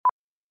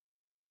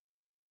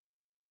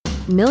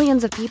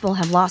Millions of people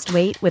have lost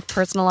weight with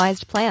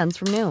personalized plans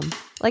from Noom.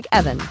 Like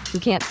Evan, who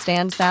can't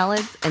stand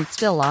salads and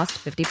still lost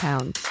 50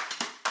 pounds.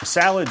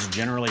 Salads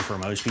generally for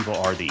most people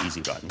are the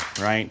easy button,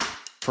 right?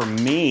 For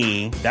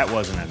me, that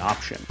wasn't an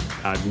option.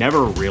 I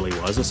never really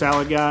was a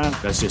salad guy.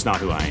 That's just not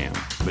who I am.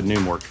 But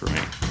Noom worked for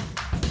me.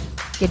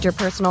 Get your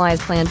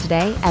personalized plan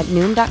today at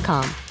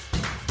Noom.com.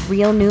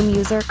 Real Noom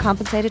user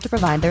compensated to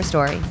provide their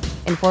story.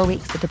 In 4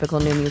 weeks, the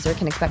typical Noom user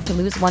can expect to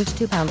lose 1 to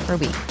 2 pounds per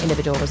week.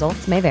 Individual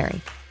results may vary.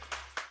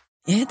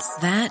 It's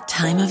that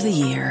time of the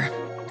year.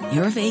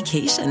 Your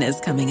vacation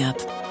is coming up.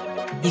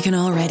 You can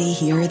already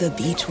hear the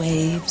beach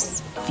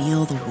waves,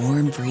 feel the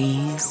warm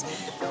breeze,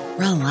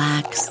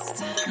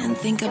 relax, and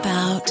think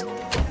about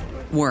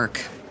work.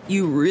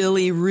 You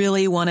really,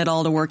 really want it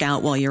all to work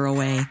out while you're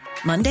away.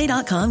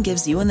 Monday.com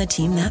gives you and the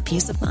team that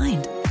peace of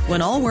mind.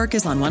 When all work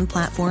is on one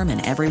platform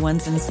and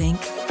everyone's in sync,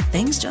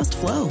 things just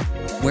flow.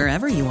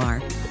 Wherever you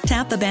are,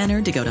 tap the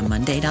banner to go to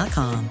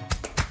Monday.com.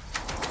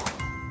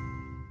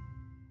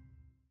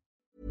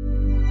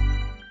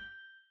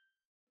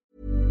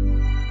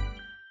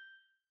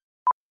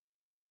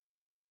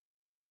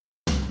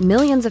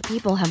 Millions of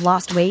people have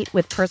lost weight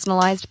with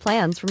personalized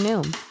plans from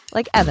Noom.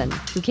 Like Evan,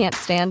 who can't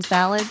stand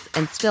salads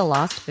and still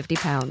lost 50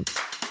 pounds.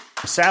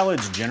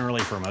 Salads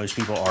generally for most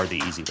people are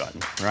the easy button,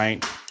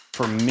 right?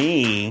 For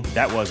me,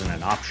 that wasn't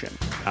an option.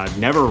 I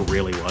never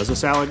really was a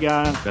salad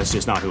guy. That's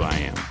just not who I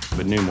am.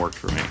 But Noom worked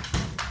for me.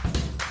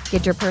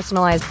 Get your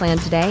personalized plan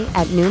today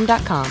at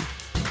Noom.com.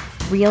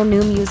 Real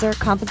Noom user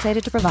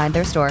compensated to provide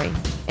their story.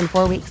 In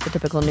 4 weeks, the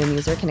typical Noom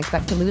user can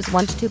expect to lose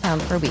 1 to 2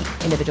 pounds per week.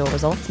 Individual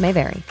results may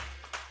vary.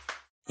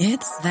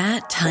 It's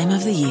that time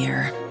of the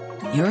year.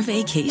 Your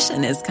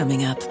vacation is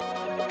coming up.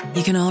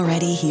 You can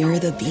already hear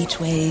the beach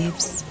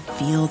waves,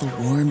 feel the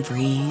warm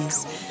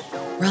breeze,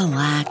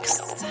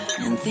 relax,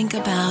 and think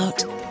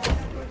about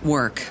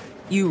work.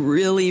 You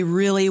really,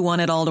 really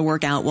want it all to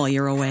work out while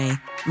you're away.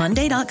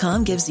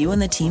 Monday.com gives you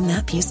and the team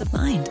that peace of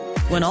mind.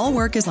 When all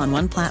work is on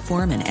one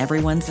platform and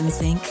everyone's in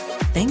sync,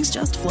 things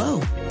just flow.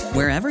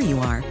 Wherever you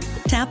are,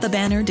 tap the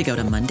banner to go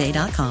to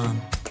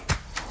Monday.com.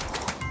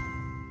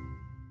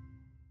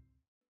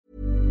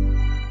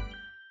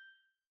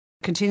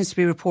 Continues to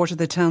be reported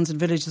that towns and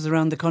villages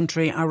around the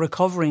country are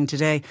recovering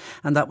today,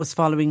 and that was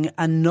following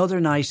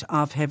another night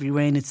of heavy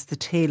rain. It's the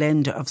tail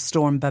end of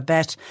Storm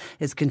Babette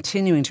is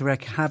continuing to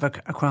wreak havoc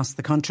across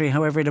the country.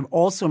 However, it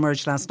also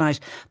emerged last night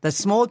that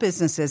small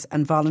businesses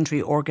and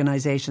voluntary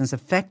organisations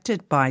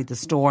affected by the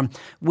storm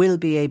will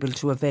be able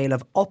to avail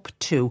of up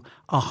to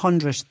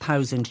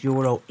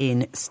 €100,000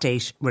 in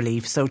state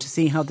relief. So to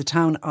see how the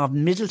town of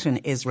Midleton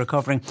is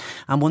recovering,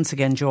 I'm once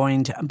again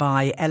joined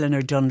by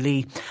Eleanor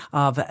Dunlea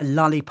of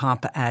Lollipop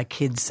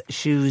Kids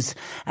Shoes.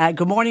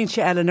 Good morning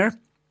to you, Eleanor.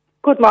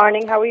 Good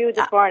morning. How are you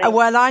this morning?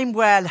 Well, I'm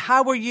well.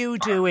 How are you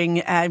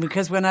doing?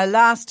 Because when I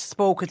last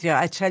spoke with you,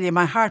 I tell you,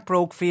 my heart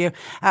broke for you.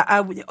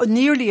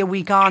 Nearly a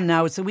week on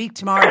now. It's a week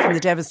tomorrow from the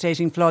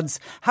devastating floods.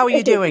 How are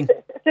you doing?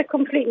 It's a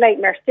complete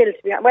nightmare still,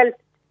 to be honest.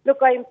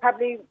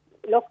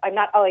 Well, I'm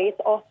not it's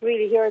us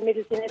really here in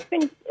Midleton.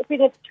 It's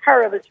been a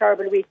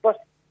terrible week. But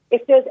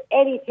if there's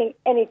anything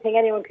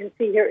anyone can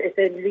see here is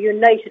the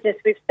unitedness.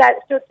 We've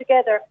stood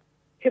together.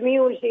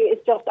 Community is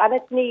just on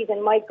its knees,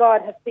 and my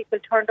God, have people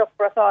turned up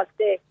for us all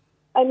today.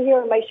 I'm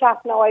here in my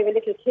shop now. I have a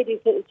little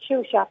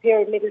shoe shop here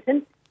in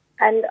Midleton,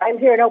 and I'm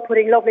here now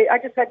putting lovely. I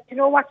just said, you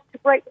know what?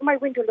 My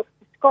window looks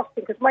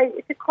disgusting because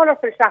it's a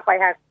colourful shop I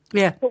have.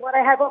 Yeah. So what I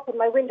have up in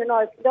my window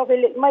now is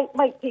lovely.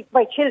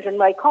 My children,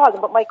 I call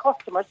them, but my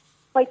customers,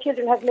 my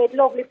children have made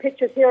lovely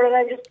pictures here, and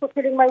I'm just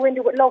filling my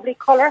window with lovely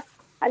colour.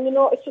 And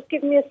it's just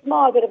giving me a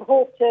small bit of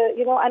hope to,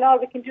 and all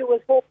we can do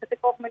is hope that the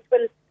government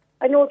will.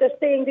 I know they're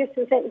saying this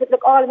and saying, but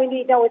look, all we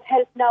need now is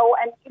help now,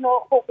 and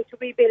hopefully to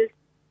rebuild.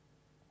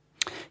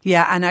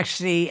 Yeah, and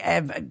actually,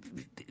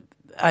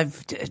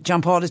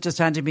 John Paul has just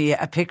handed me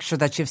a picture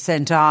that you've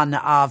sent on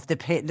of the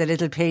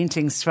little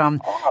paintings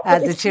from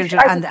the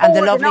children and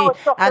the lovely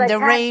and the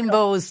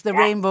rainbows,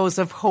 rainbows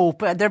of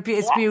hope.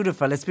 It's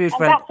beautiful. It's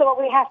beautiful. And that's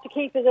what we have to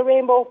keep is a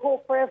rainbow of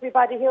hope for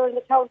everybody here in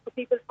the town, for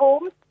people's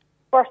homes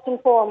first and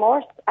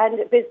foremost, and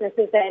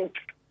businesses then.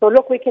 So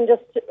look, we'll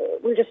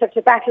just have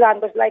to battle on.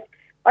 But like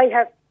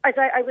I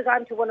was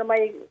on to one of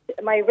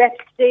my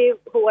reps today,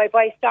 who I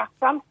buy stock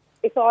from.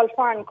 It's all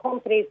foreign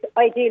companies.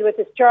 I deal with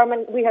this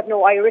German. We have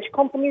no Irish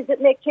companies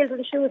that make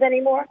children's shoes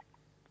anymore.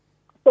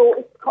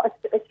 So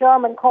it's a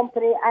German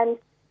company, and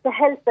the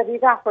help that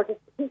he's offered,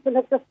 people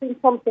have just seen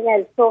something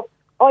else. So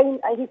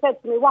he said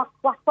to me, what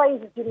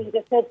sizes do you need?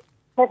 I said,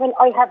 Kevin,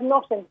 I have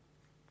nothing.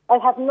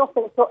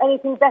 So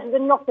anything better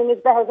than nothing is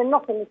better than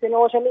nothing, if you know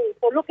what I mean.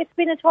 So look, it's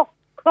been a tough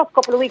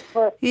couple of weeks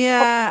for...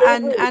 Yeah,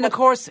 and of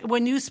course,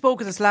 when you spoke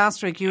with us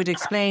last week, you had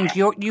explained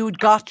you'd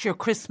got your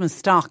Christmas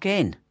stock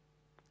in.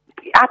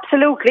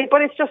 Absolutely,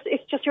 but it's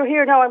just you're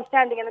here now. I'm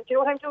standing, and do you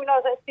know what I'm doing now?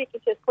 As I'm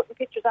speaking to, is putting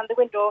pictures on the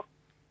window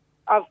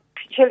of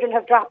children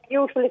have dropped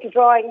beautiful little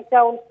drawings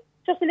down.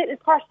 just a little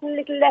personal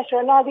little letter,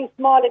 and all these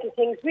small little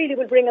things really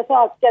will bring us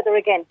all together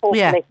again,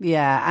 hopefully.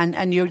 Yeah,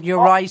 and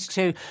you're right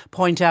to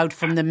point out,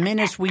 from the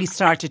minute we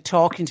started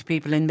talking to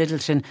people in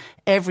Midleton,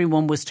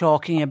 everyone was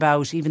talking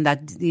about even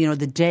that,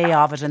 the day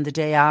of it and the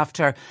day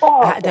after.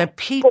 The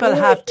people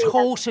have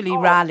totally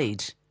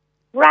rallied.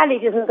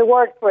 Rallied isn't the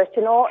word for it,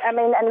 I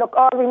mean, and look,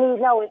 all we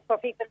need now is for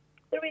people.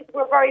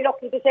 We're very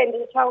lucky this end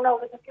of the town now.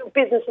 There's a few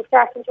businesses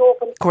starting to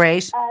open.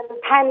 Great.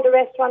 Panda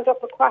restaurant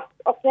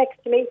up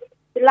next to me,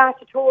 the La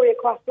Trattoria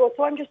across the road.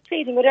 So I'm just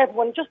pleading with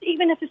everyone, just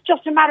even if it's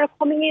just a matter of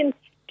coming in,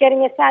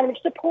 getting a sandwich,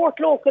 support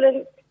local,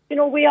 and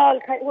we all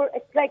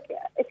it's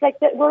like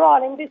that we're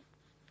all in this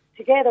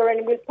together,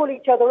 and we'll pull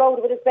each other out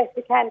of it as best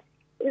we can.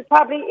 It'll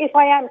probably, if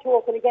I am to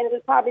open again,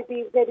 it'll probably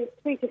be maybe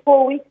 3 to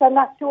 4 weeks. I'm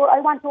not sure. I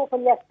want to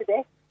open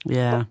yesterday.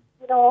 Yeah. But,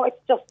 it's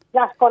just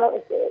not going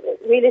to,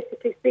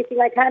 realistically speaking,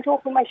 I can't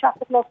open my shop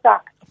with no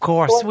stock. Of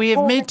course, so we have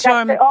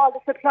midterm. All the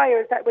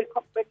suppliers that will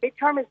come. But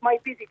midterm is my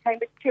busy time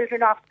with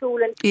children off school,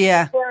 and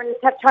parents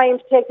have time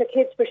to take their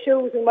kids for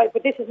shoes.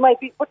 But this is my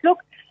busy. But look,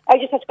 I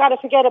just have got to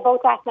forget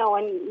about that now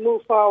and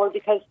move forward,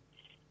 because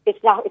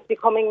it's not. It's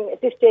becoming, at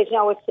this stage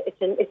now.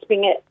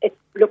 It's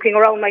looking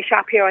around my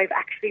shop here. I've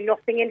actually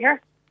nothing in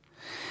here.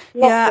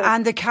 Yeah,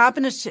 and the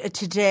Cabinet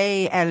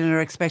today, Eleanor,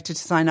 expected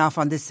to sign off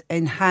on this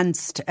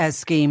enhanced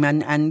scheme,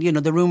 and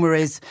the rumour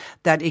is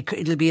that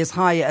it'll be as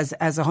high as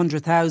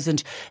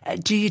 100,000.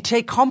 Do you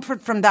take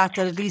comfort from that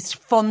at least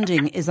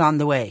funding is on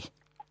the way?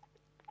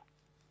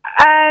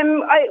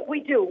 I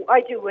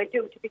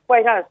do, to be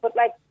quite honest. But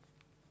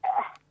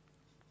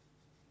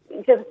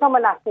there's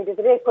someone asked me,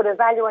 they put a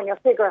value on your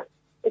figure.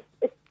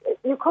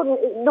 You couldn't,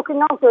 looking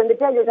out there in the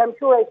deluge, I'm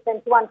sure I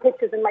sent you on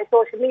pictures in my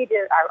social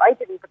media, or I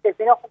didn't, but there's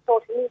been up on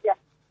social media.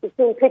 You've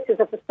seen pictures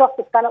of the stuff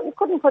that's gone up. You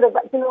couldn't put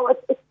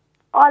it's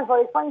all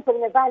very fine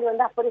putting a value on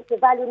that, but it's the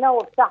value now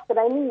of stuff that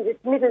I need.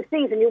 It's middle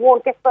season, you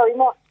won't get very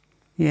much.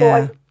 Yeah. So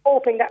I'm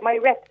hoping that my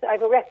reps, I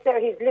have a rep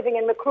there, he's living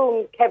in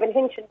Macroom, Kevin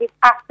Hinchin, he's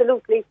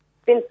absolutely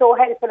been so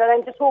helpful, and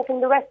I'm just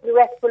hoping the rest of the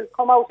reps will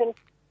come out and,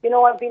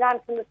 I've been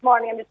answering this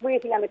morning, I'm just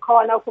waiting on the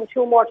call now from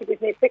 2 more to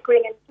give me a quick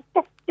ring and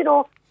just,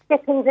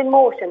 get things in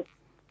motion.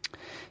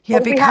 Yeah,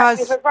 and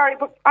because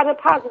but on a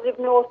positive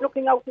note,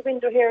 looking out the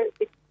window here,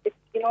 it's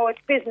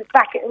business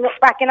back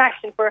in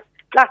action for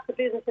lots of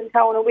business in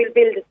town, and we'll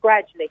build it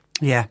gradually.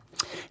 Yeah,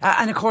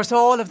 and of course,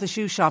 all of the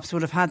shoe shops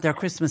will have had their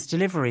Christmas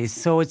deliveries,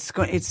 so it's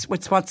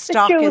what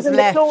stock is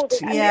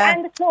left.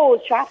 And the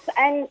clothes shops,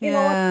 and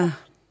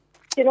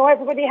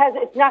everybody has.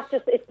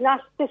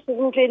 This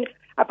isn't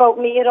about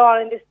me at all,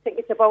 and this thing,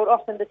 it's about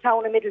us and the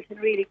town of Midleton,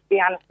 really, to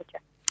be honest with you.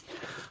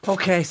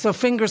 Okay, so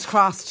fingers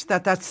crossed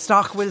that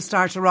stock will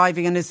start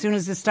arriving, and as soon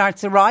as it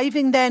starts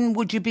arriving, then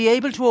would you be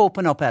able to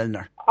open up,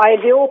 Eleanor?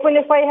 I'll be open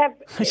if I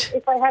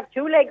have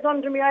 2 legs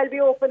under me. I'll be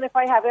open if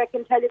I have it. I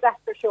can tell you that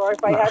for sure.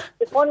 If I have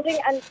the funding,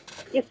 and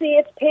you see,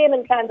 it's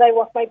payment plans I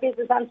work my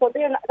business on, so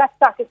that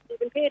stock isn't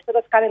even paid, so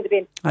that's gone in the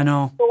bin. I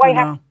know. So I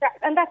have,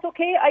 and that's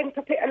okay. I'm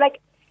prepared.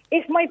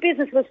 If my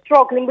business was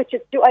struggling, which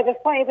is, I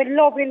have a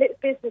lovely little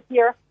business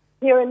here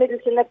in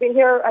Midleton.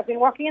 I've been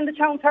working in the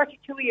town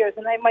 32 years,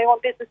 and I have my own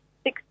business,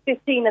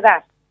 15 of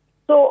that.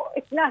 So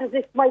it's not as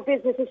if my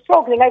business is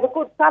struggling. I have a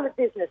good, solid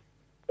business.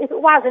 If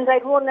it wasn't,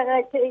 I'd run and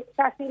I'd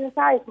start feeling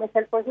sorry for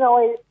myself. But now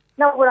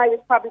when I was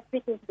probably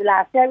speaking to the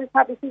last day, I was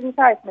probably feeling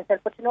sorry for myself.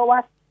 But you know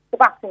what? The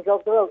boxing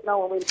gloves are out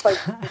now, and we'll fight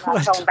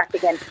going back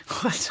again.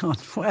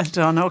 Well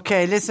done.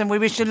 Okay, listen, we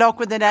wish you luck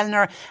with it,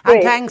 Eleanor.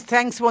 And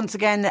thanks once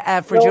again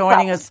for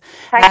joining us.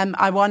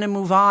 I want to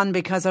move on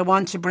because I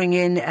want to bring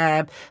in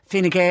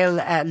Fine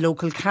Gael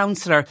local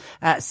councillor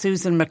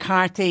Susan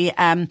McCarthy.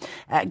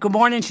 Good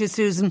morning to you,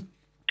 Susan.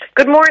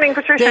 Good morning,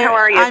 Patricia. How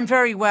are you? I'm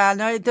very well.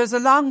 Now, there's a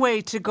long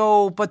way to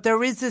go, but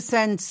there is a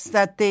sense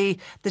that the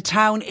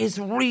town is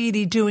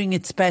really doing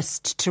its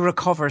best to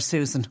recover,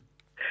 Susan.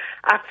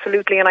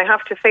 Absolutely, and I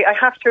have to say, I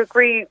have to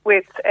agree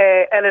with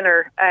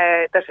Eleanor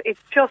that it's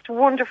just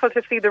wonderful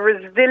to see the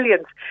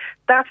resilience.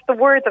 That's the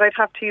word that I'd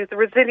have to use, the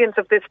resilience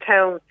of this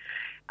town.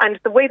 And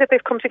the way that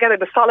they've come together,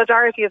 the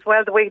solidarity as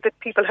well, the way that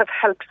people have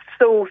helped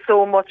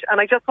so much. And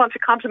I just want to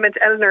compliment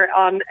Eleanor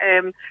on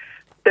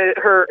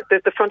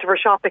the front of her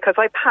shop, because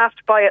I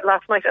passed by it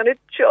last night and it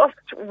just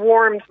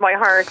warmed my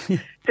heart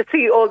to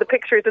see all the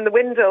pictures in the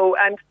window.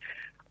 And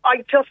I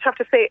just have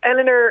to say,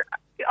 Eleanor,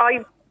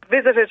 I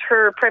visited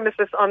her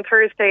premises on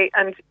Thursday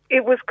and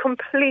it was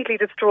completely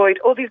destroyed.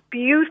 All these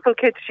beautiful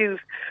kids' shoes,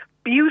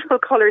 beautiful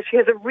colours. She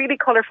has a really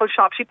colourful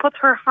shop. She puts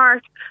her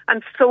heart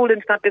and soul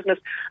into that business.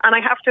 And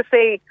I have to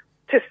say,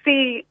 to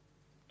see,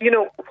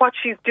 what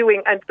she's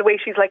doing and the way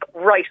she's like,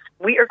 right,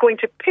 we are going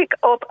to pick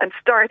up and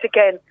start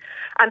again.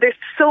 And there's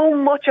so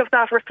much of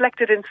that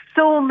reflected in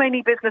so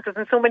many businesses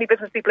and so many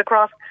business people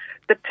across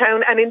the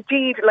town. And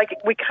indeed,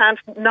 we can't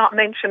not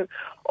mention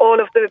all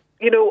of the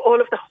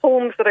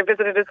homes that I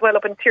visited as well,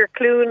 up in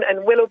Tircloon and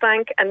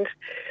Willowbank and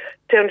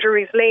down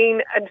Drury's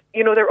Lane. And,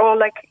 they're all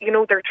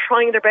they're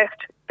trying their best.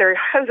 Their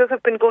houses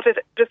have been gutted,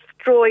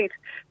 destroyed,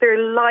 their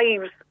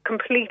lives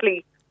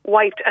completely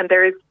wiped, and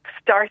they're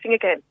starting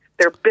again.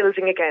 They're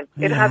building again.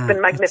 It has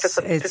been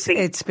magnificent to see.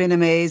 It's been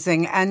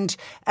amazing. And,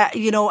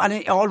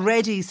 and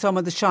already some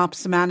of the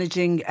shops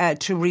managing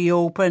to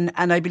reopen.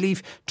 And I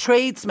believe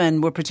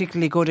tradesmen were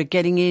particularly good at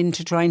getting in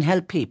to try and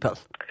help people.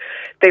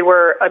 They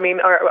were, I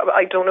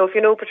don't know if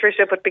you know,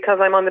 Patricia, but because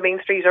I'm on the main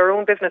street, our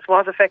own business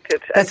was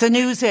affected. That's a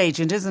news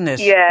agent, isn't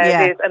it? Yeah,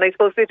 it is. And I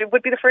suppose it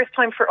would be the first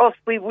time for us.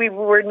 We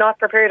were not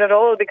prepared at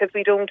all because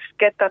we don't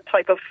get that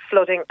type of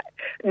flooding.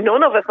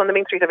 None of us on the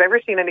main street have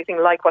ever seen anything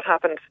like what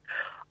happened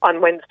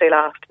on Wednesday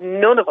last.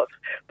 None of us.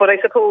 But I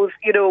suppose,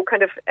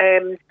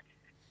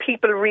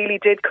 people really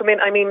did come in.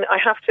 I mean, I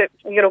have to,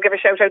 give a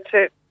shout out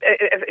to,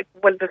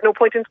 there's no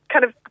point in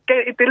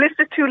the list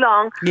is too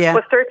long,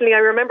 but certainly I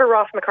remember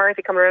Ross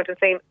McCarthy coming around and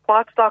saying,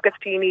 what sockets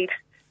do you need?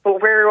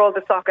 But where are all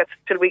the sockets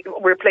till we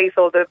replace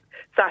all the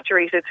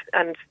saturated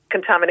and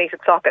contaminated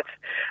sockets?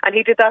 And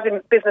he did that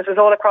in businesses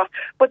all across.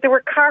 But there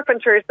were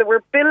carpenters, there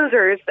were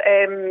builders,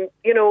 there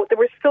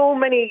were so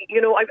many,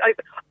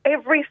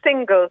 every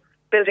single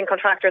building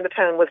contractor in the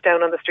town was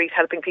down on the street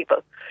helping people,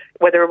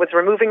 whether it was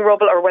removing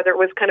rubble or whether it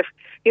was kind of,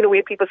 we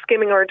had people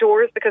skimming our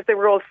doors because they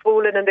were all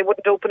swollen and they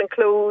wouldn't open and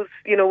close,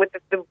 with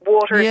the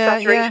water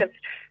saturation.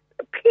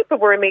 Yeah. People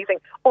were amazing.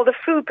 All the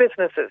food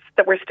businesses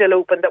that were still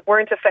open, that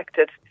weren't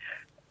affected.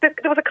 There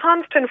was a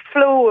constant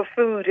flow of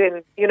food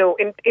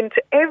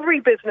into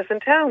every business in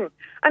town.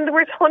 And there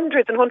were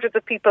hundreds and hundreds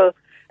of people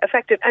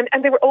affected. And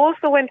they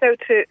also went out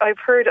to, I've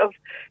heard of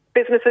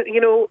businesses,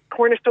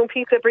 Cornerstone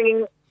Pizza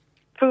bringing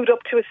food up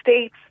to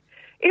estates.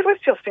 It was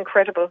just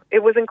incredible.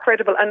 It was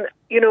incredible. And,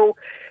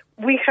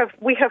 we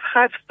have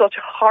had such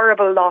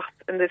horrible loss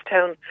in this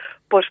town,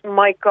 but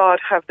my God,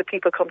 have the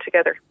people come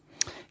together.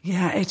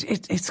 Yeah,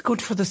 it's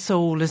good for the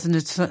soul, isn't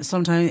it?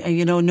 Sometimes,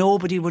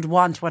 nobody would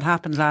want what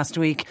happened last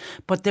week,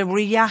 but the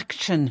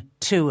reaction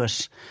to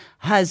it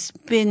has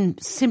been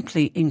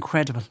simply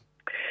incredible.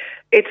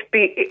 It's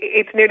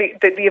nearly,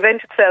 the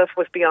event itself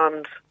was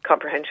beyond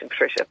comprehension,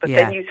 Patricia, but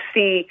then you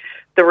see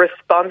the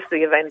response to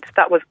the event.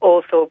 That was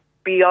also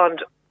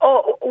beyond,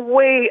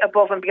 way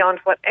above and beyond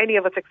what any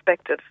of us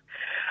expected.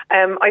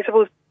 I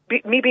suppose,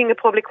 me being a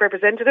public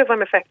representative,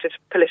 I'm affected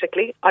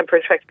politically. I'm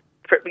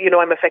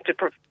affected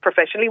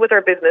professionally with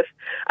our business,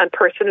 and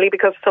personally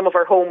because some of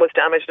our home was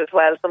damaged as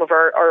well, some of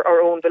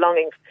our own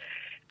belongings.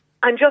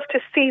 And just to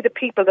see the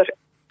people that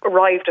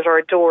arrived at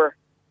our door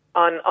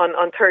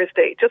on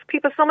Thursday, just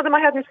people, some of them I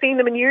hadn't seen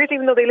them in years,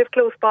 even though they live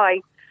close by.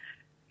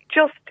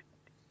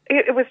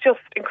 It was just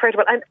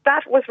incredible. And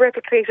that was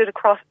replicated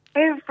across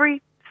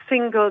every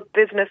single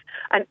business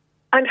and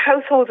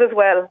households as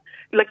well.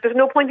 Like, there's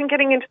no point in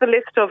getting into the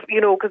list of,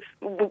 because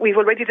we've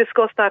already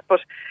discussed that,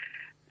 but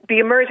the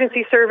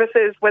emergency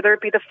services, whether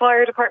it be the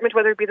fire department,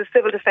 whether it be the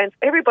civil defence,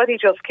 everybody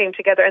just came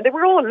together, and they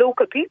were all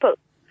local people.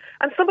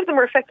 And some of them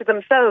were affected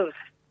themselves.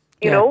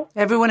 You know?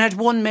 Everyone had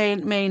one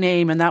main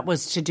aim, and that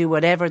was to do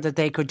whatever that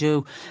they could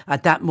do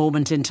at that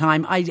moment in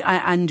time.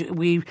 And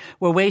we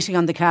were waiting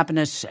on the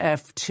Cabinet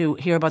to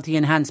hear about the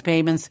enhanced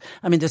payments.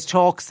 I mean, there's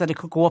talks that it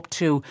could go up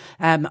to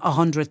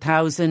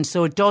 100,000.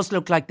 So it does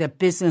look like the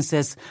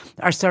businesses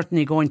are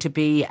certainly going to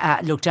be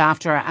looked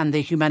after, and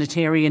the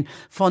humanitarian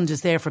fund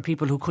is there for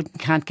people who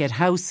can't get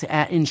house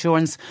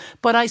insurance.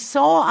 But I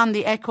saw on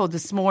the Echo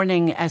this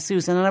morning,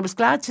 Susan, and I was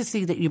glad to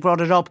see that you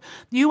brought it up.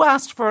 You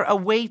asked for a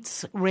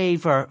weights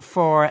waiver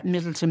for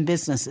Midleton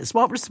Businesses.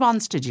 What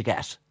response did you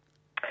get?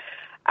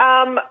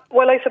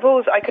 Well, I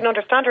suppose I can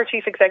understand our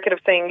chief executive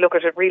saying, look,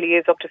 it really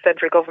is up to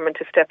central government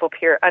to step up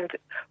here. And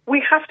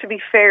we have to be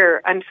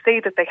fair and say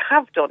that they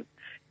have done.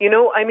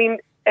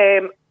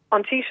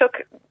 On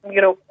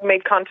Taoiseach,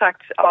 made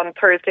contact on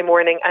Thursday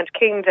morning and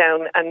came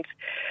down, and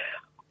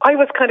I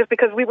was kind of,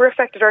 because we were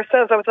affected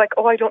ourselves, I was like,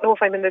 I don't know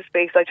if I'm in this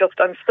space.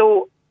 I'm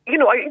so,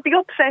 the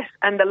upset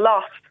and the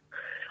loss.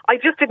 I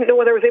just didn't know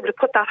whether I was able to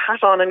put that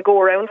hat on and go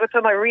around with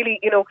him. I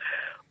really,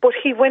 but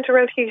he went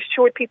around, he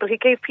assured people, he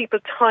gave people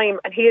time,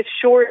 and he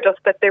assured us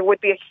that there would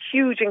be a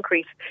huge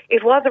increase.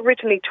 It was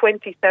originally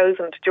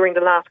 20,000 during the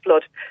last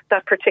flood,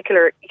 that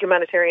particular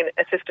humanitarian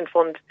assistance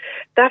fund.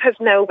 That has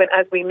now been,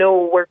 as we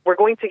know, we're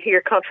going to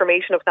hear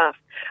confirmation of that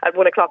at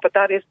 1 o'clock, but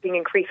that is being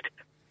increased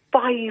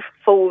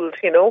fivefold,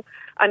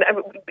 And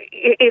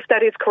if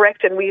that is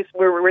correct, and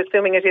we're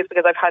assuming it is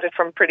because I've had it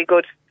from pretty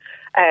good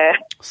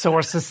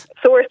sources.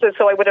 So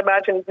I would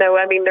imagine now,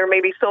 there may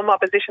be some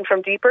opposition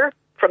from deeper,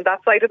 from that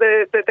side of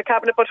the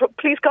Cabinet, but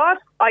please God,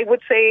 I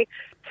would say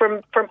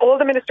from all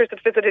the ministers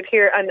that visited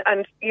here,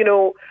 and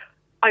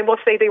I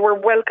must say they were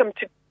welcome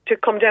to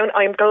come down.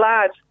 I'm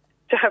glad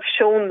to have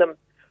shown them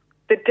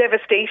the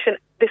devastation,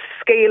 the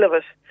scale of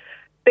it.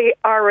 They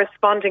are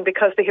responding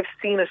because they have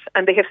seen it,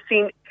 and they have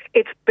seen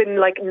it's been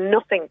like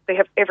nothing they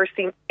have ever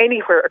seen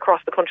anywhere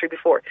across the country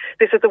before.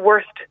 This is the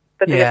worst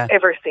that they have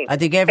ever seen. I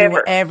think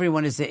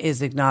everyone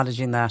is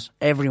acknowledging that.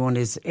 Everyone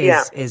is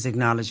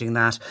acknowledging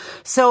that.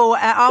 So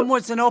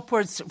onwards and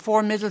upwards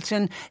for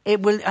Midleton.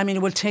 It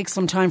will take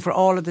some time for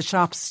all of the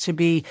shops to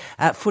be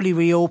fully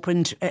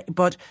reopened,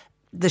 but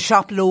the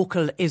shop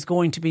local is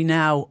going to be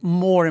now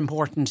more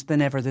important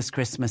than ever this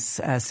Christmas,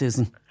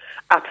 Susan.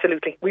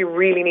 Absolutely. We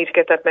really need to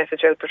get that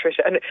message out,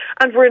 Patricia.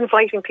 And we're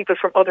inviting people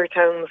from other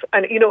towns.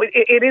 And,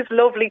 it is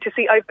lovely to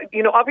see,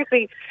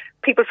 obviously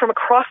people from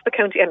across the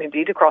county and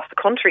indeed across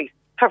the country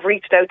have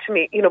reached out to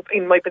me,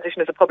 in my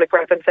position as a public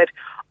rep and said,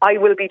 I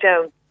will be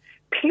down.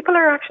 People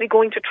are actually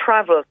going to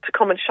travel to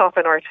come and shop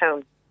in our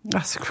town.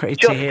 That's great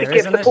just to hear, to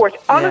give support.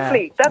 It?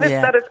 Honestly, that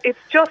is, it's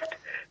just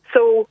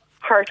so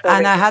heartwarming.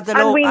 And I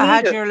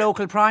had your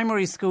local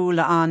primary school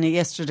on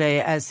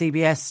yesterday,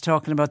 CBS,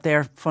 talking about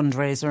their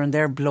fundraiser, and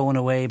they're blown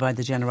away by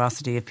the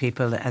generosity of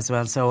people as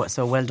well.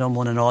 So well done,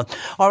 one and all.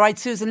 All right,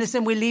 Susan,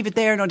 listen, we'll leave it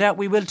there. No doubt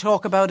we will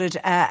talk about it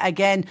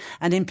again,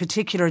 and in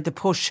particular the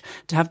push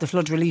to have the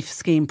flood relief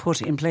scheme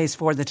put in place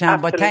for the town.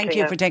 Absolutely, but thank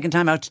you for taking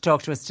time out to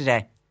talk to us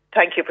today.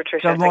 Thank you,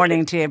 Patricia. Good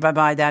morning to you.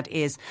 Bye-bye. That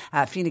is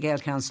Fine Gael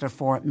councillor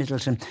for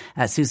Midleton,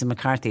 Susan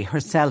McCarthy.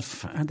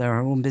 Herself, her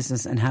own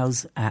business and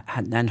house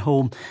and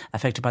home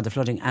affected by the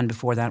flooding. And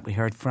before that, we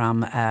heard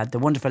from the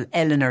wonderful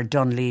Eleanor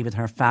Dunlea with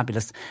her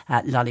fabulous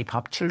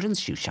Lollipop Children's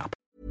Shoe Shop.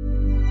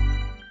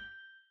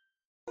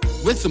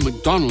 With the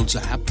McDonald's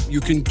app,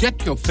 you can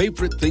get your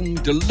favourite thing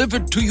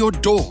delivered to your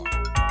door.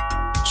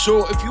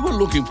 So if you were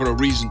looking for a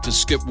reason to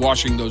skip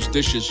washing those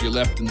dishes you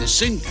left in the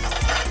sink,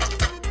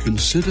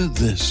 consider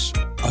this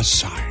a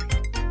sign.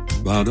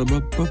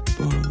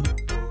 Ba-da-ba-ba-ba.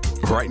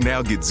 Right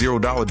now, get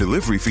 $0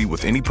 delivery fee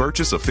with any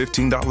purchase of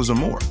 $15 or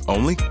more,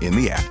 only in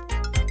the app.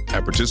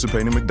 At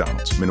participating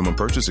McDonald's, minimum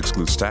purchase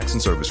excludes tax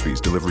and service fees.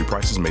 Delivery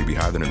prices may be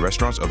higher than in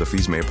restaurants. Other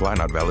fees may apply,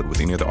 not valid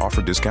with any other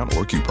offer, discount,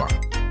 or coupon.